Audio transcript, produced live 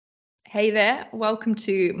Hey there, welcome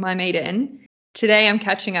to my meet-in. Today I'm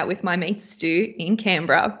catching up with my mate Stu in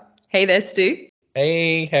Canberra. Hey there, Stu.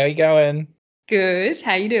 Hey, how you going? Good,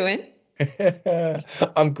 how you doing?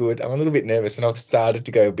 I'm good. I'm a little bit nervous and I've started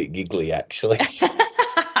to go a bit giggly actually.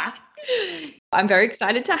 I'm very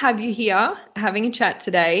excited to have you here having a chat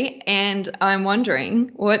today, and I'm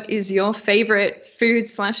wondering, what is your favourite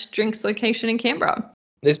food/drinks location in Canberra?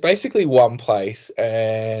 There's basically one place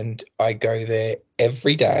and I go there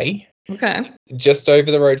every day. Okay. Just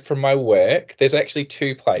over the road from my work. There's actually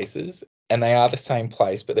two places and they are the same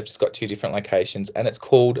place, but they've just got two different locations, and it's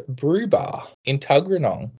called Brew in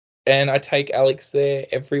Tuggeranong. And I take Alex there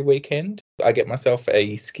every weekend. I get myself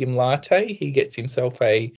a skim latte. He gets himself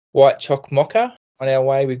a white choc mocha. On our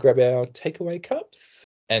way, we grab our takeaway cups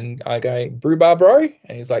and I go, brew bar, bro.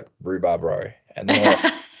 And he's like, brew bar, bro. And then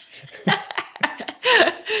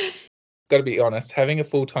got to be honest, having a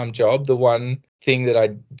full-time job, the one thing that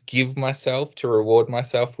I give myself to reward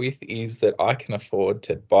myself with is that I can afford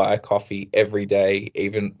to buy a coffee every day,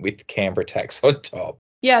 even with Canberra tax on top.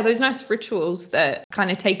 Yeah, those nice rituals that kind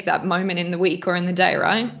of take that moment in the week or in the day,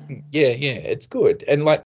 right? Yeah, it's good. And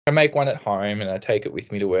like I make one at home and I take it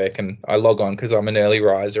with me to work and I log on because I'm an early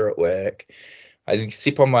riser at work. I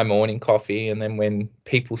sip on my morning coffee, and then when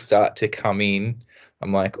people start to come in,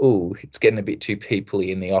 I'm like, oh, it's getting a bit too peoply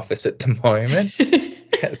in the office at the moment.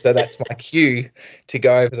 So that's my cue to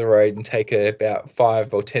go over the road and take about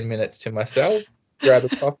 5 or 10 minutes to myself, grab a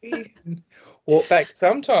coffee, and walk back.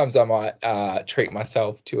 Sometimes I might treat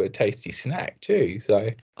myself to a tasty snack too.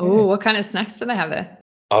 So, Oh, what kind of snacks do they have there?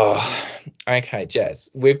 oh, okay, Jess.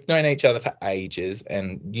 We've known each other for ages,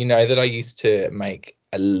 and you know that I used to make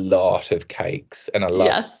a lot of cakes, and I love.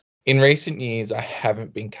 Yes. In recent years, I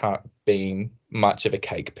haven't been much of a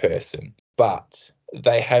cake person, but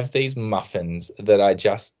they have these muffins that I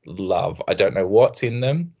just love. I don't know what's in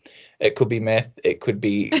them. It could be meth, it could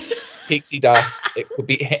be pixie dust, it could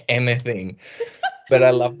be anything, but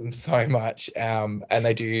I love them so much. And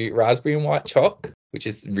they do raspberry and white choc, which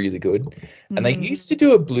is really good. And they used to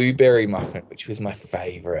do a blueberry muffin, which was my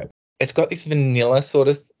favorite. It's got this vanilla sort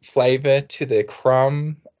of flavor to the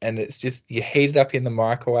crumb, and it's just, you heat it up in the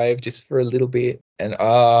microwave just for a little bit, and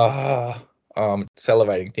I'm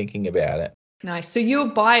salivating thinking about it. Nice. So you'll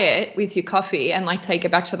buy it with your coffee and like take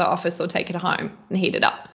it back to the office or take it home and heat it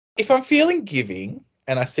up? If I'm feeling giving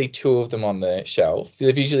and I see two of them on the shelf,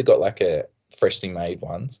 they've usually got like a freshly made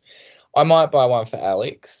ones, I might buy one for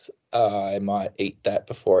Alex. I might eat that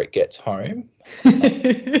before it gets home.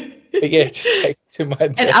 But yeah, just take it to my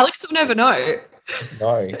desk. And Alex will never know.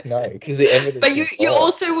 No, because the evidence. But you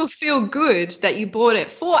also will feel good that you bought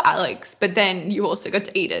it for Alex, but then you also got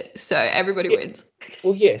to eat it. So everybody wins.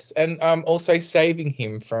 Well, yes, and also saving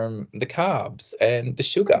him from the carbs and the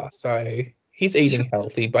sugar. So he's eating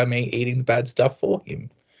healthy by me eating the bad stuff for him.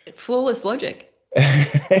 Flawless logic. Do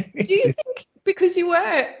you think, because you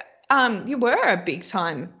were a big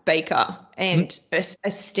time baker and a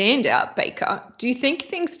standout baker, do you think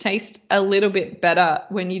things taste a little bit better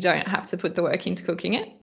when you don't have to put the work into cooking it?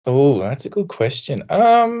 Oh, that's a good question.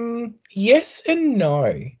 Yes and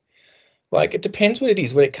no. Like, it depends what it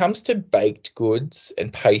is. When it comes to baked goods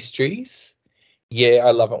and pastries, yeah,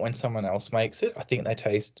 I love it when someone else makes it. I think they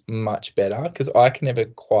taste much better because I can never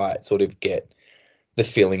quite sort of get the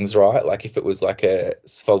fillings right. Like if it was like a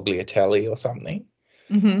sfogliatelle or something.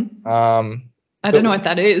 I don't know what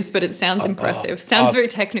that is, but it sounds impressive. Sounds very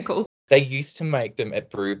technical. They used to make them at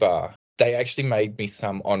Brew. They actually made me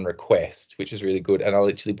some on request, which was really good. And I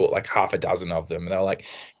literally bought like half a dozen of them. And they were like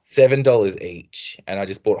 $7 each. And I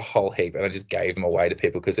just bought a whole heap and I just gave them away to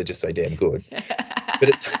people because they're just so damn good. But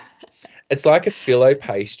it's like a filo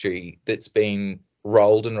pastry that's been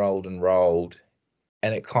rolled and rolled and rolled.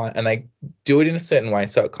 And they do it in a certain way.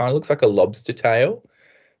 So it kind of looks like a lobster tail.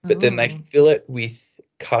 But then they fill it with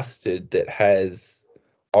custard that has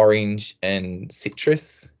orange and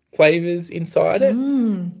citrus flavors inside it.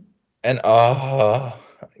 And yeah,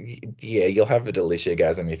 you'll have a delicious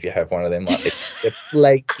orgasm if you have one of them. Like they're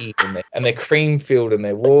flaky and they're cream filled and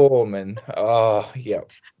they're warm and yeah.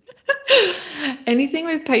 Anything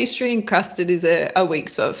with pastry and custard is a weak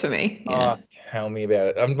spot for me. Yeah. Tell me about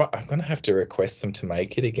it. I'm gonna have to request them to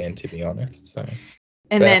make it again, to be honest. So.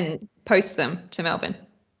 And then post them to Melbourne.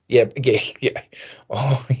 Yeah.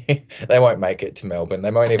 Oh, yeah. They won't make it to Melbourne.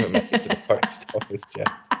 They won't even make it to the post office, Jess.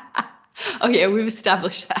 Oh yeah, we've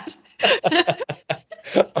established that.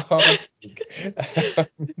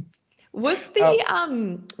 What's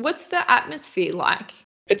the atmosphere like?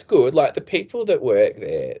 It's good. Like the people that work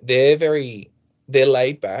there, they're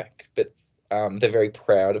laid back, but they're very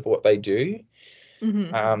proud of what they do.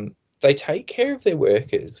 they take care of their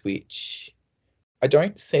workers, which I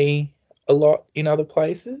don't see a lot in other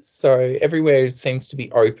places. So everywhere seems to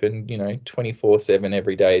be open, 24/7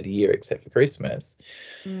 every day of the year except for Christmas.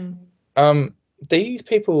 These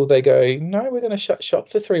people, they go, no, we're going to shut shop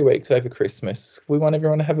for 3 weeks over Christmas. We want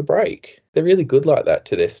everyone to have a break. They're really good like that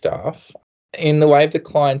to their staff. In the way of the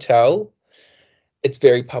clientele, it's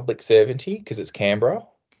very public servanty because it's Canberra.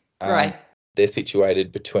 Right. They're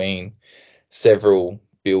situated between several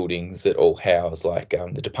buildings that all house like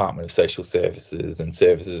the Department of Social Services and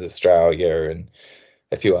Services Australia and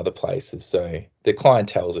a few other places. So the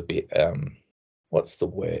clientele's a bit, what's the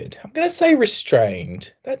word? I'm going to say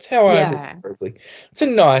restrained. That's how it's a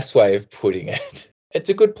nice way of putting it. It's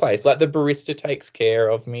a good place. Like the barista takes care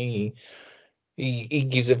of me. He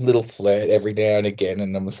gives a little flirt every now and again,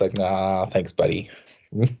 and I'm just like, nah, thanks, buddy.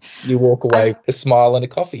 You walk away with a smile and a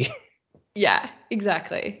coffee. Yeah,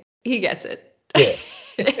 exactly. He gets it. Yeah.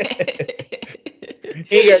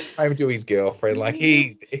 He goes home to his girlfriend. Like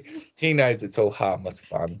he knows it's all harmless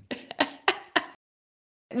fun.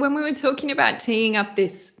 When we were talking about teeing up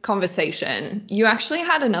this conversation, you actually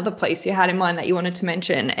had another place you had in mind that you wanted to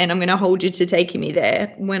mention, and I'm going to hold you to taking me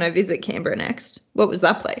there when I visit Canberra next. What was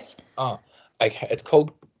that place? Oh, okay. It's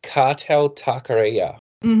called Cartel Taqueria.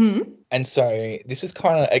 Mm-hmm. And so this is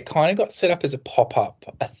it kind of got set up as a pop-up,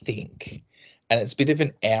 I think. And it's a bit of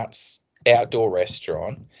an outdoor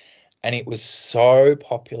restaurant. And it was so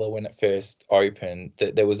popular when it first opened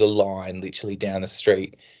that there was a line literally down the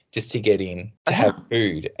street just to get in to have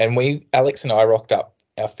food. And Alex and I rocked up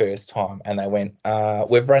our first time and they went,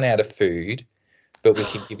 we've run out of food, but we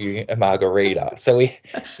can give you a margarita. So we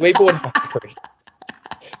bought a margarita.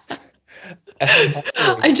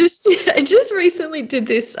 I just recently did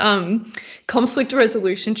this conflict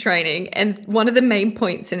resolution training, and one of the main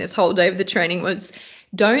points in this whole day of the training was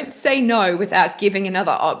don't say no without giving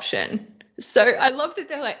another option. So I love that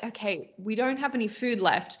they're like, okay, we don't have any food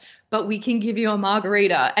left, but we can give you a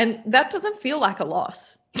margarita, and that doesn't feel like a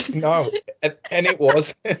loss. No, and it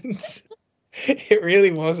wasn't. It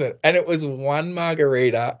really wasn't. And it was one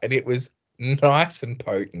margarita, and it was nice and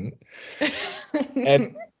potent.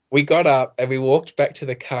 And we got up and we walked back to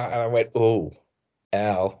the car and I went, oh,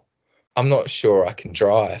 Al, I'm not sure I can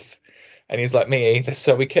drive. And he's like, me either.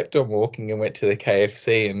 So we kept on walking and went to the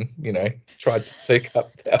KFC and, tried to soak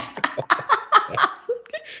up the alcohol.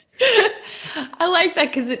 I like that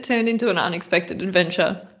because it turned into an unexpected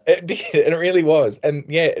adventure. It did. It really was. And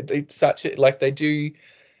yeah, it's they do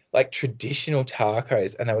like traditional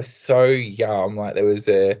tacos and they were so yum. Like there was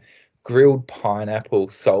a grilled pineapple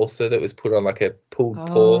salsa that was put on like a pulled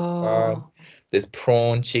pork one. There's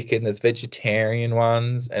prawn chicken, there's vegetarian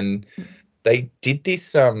ones, and they did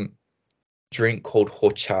this drink called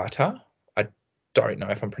horchata. I don't know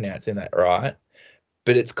if I'm pronouncing that right,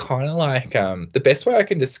 but it's kind of like the best way I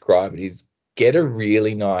can describe it is get a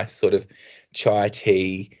really nice sort of chai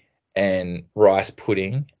tea and rice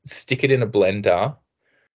pudding, stick it in a blender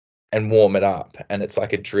and warm it up, and it's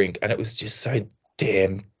like a drink, and it was just so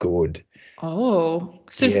damn good. Oh,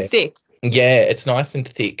 so it's thick. Yeah, it's nice and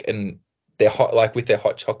thick, and they're hot, like with their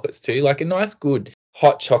hot chocolates too, like a nice good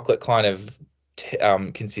hot chocolate kind of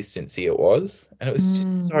consistency it was, and it was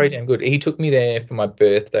just so damn good. He took me there for my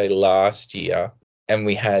birthday last year and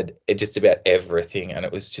we had just about everything, and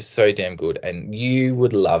it was just so damn good, and you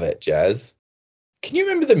would love it, Jazz. Can you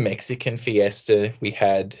remember the Mexican fiesta we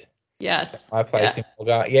had? Yes. At my place in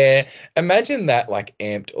Mulgar? Yeah. Imagine that like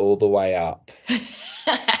amped all the way up.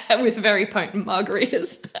 With very potent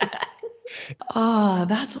margaritas. Oh,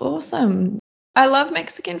 that's awesome. I love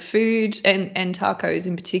Mexican food and tacos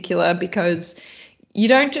in particular because you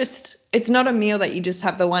don't it's not a meal that you just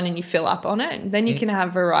have the one and you fill up on it. Then you can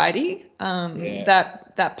have variety.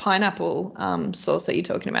 That pineapple sauce that you're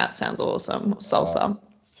talking about sounds awesome. Salsa. Oh,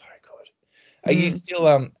 so good. Are you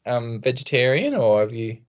still vegetarian, or have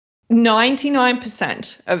you?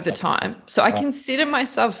 99% of the time. So I consider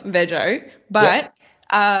myself veggie, but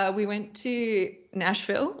we went to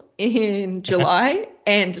Nashville in July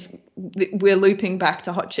and we're looping back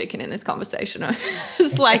to hot chicken in this conversation.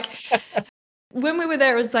 It's like when we were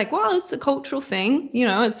there, it was like, well, it's a cultural thing,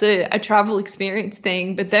 it's a travel experience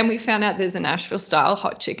thing. But then we found out there's a Nashville style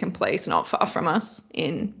hot chicken place not far from us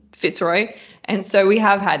in Fitzroy. And so we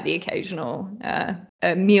have had the occasional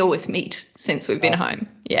a meal with meat since we've been home.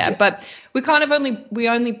 Yeah, but we kind of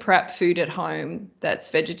only prep food at home that's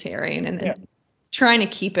vegetarian, and then trying to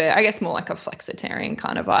keep it, I guess, more like a flexitarian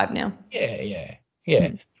kind of vibe now. Yeah.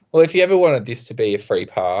 Well, if you ever wanted this to be a free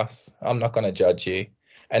pass, I'm not going to judge you,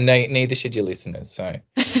 and neither should your listeners. So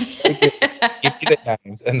give you their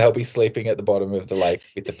names, and they'll be sleeping at the bottom of the lake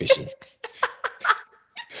with the fishes.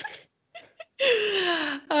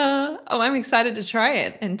 I'm excited to try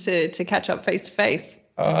it and to catch up face to face.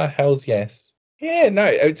 Oh, hell's yes. Yeah, no,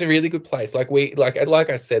 it's a really good place. Like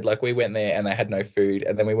I said, like we went there and they had no food,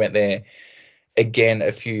 and then we went there again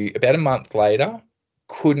about a month later,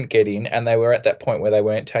 couldn't get in, and they were at that point where they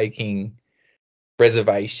weren't taking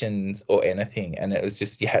reservations or anything, and it was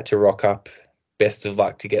just you had to rock up, best of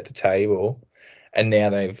luck to get the table. And now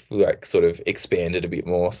they've like sort of expanded a bit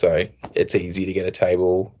more, so it's easy to get a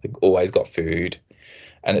table. They've always got food,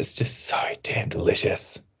 and it's just so damn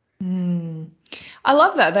delicious. I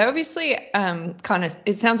love that. They obviously kind of,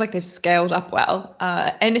 it sounds like they've scaled up well.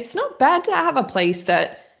 And it's not bad to have a place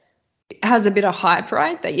that has a bit of hype,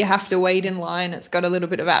 right? That you have to wait in line. It's got a little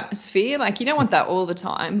bit of atmosphere. Like you don't want that all the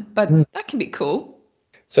time, but that can be cool.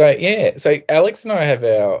 So yeah, so Alex and I have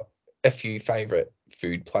a few favourite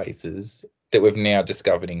food places that we've now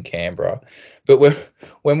discovered in Canberra. But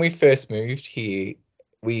when we first moved here,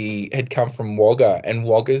 we had come from Wagga, and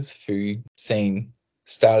Wagga's food scene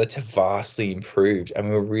started to vastly improve, and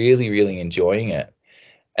we were really, really enjoying it.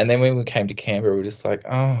 And then when we came to Canberra, we were just like,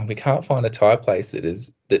 oh, we can't find a Thai place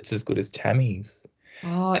that's as good as Tammy's.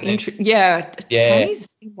 Oh, Yeah.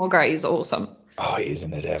 Tammy's in Wagga is awesome. Oh,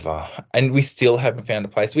 isn't it ever? And we still haven't found a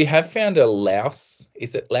place. We have found a Laos,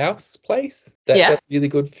 is it Laos place? That does really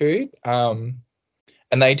good food. And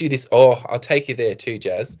they do this, I'll take you there too,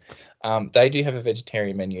 Jazz. They do have a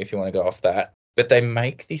vegetarian menu if you want to go off that. But they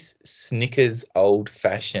make this Snickers old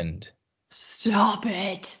fashioned. Stop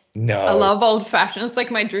it. No. I love old fashioned. It's like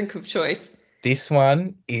my drink of choice. This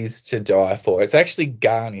one is to die for. It's actually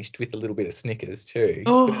garnished with a little bit of Snickers too.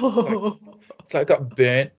 Oh. It's like got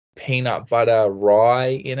burnt peanut butter rye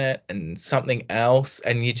in it and something else,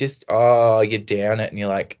 and you just you down it and you're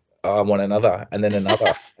like, I want another, and then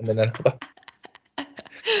another, and then another.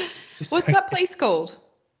 What's that place called?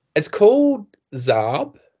 It's called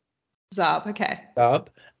Zaab. Zaab, okay. Zaab,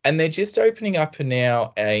 and they're just opening up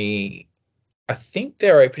now I think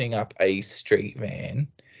they're opening up a street van,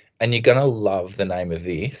 and you're gonna love the name of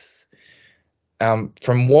this.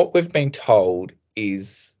 From what we've been told,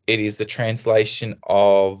 it is the translation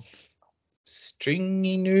of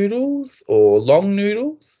stringy noodles or long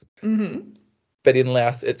noodles. Mm-hmm. But in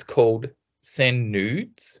Laos, it's called Sen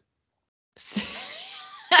Nudes.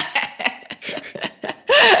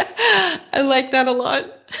 I like that a lot.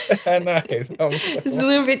 I know. It's a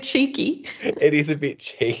little bit cheeky. It is a bit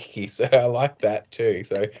cheeky, so I like that too.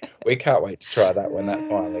 So we can't wait to try that when that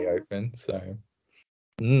finally opens. So.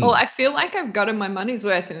 Well, I feel like I've gotten my money's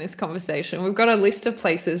worth in this conversation. We've got a list of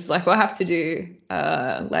places, like we'll have to do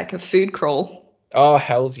like a food crawl. Oh,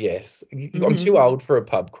 hell's yes. I'm too old for a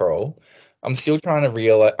pub crawl. I'm still trying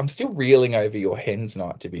to I'm still reeling over your hen's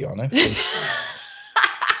night, to be honest.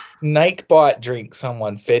 Snake bite drink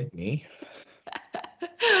someone fed me.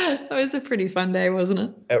 That was a pretty fun day, wasn't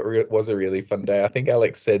it? It was a really fun day. I think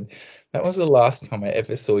Alex said, that was the last time I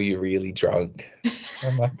ever saw you really drunk.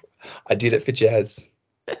 I'm like, I did it for Jazz.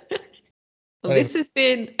 Well, this has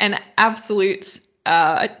been an absolute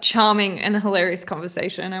charming and hilarious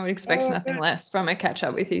conversation. I would expect nothing less from a catch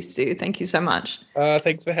up with you, Stu. Thank you so much.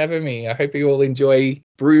 Thanks for having me. I hope you all enjoy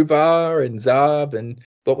Brew Bar and Zaab, and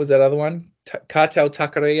what was that other one? Cartel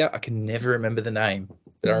Taqueria. I can never remember the name,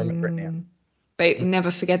 but I remember it now. But never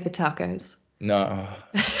forget the tacos. No.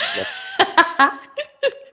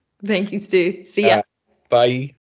 Thank you, Stu. See ya. Bye.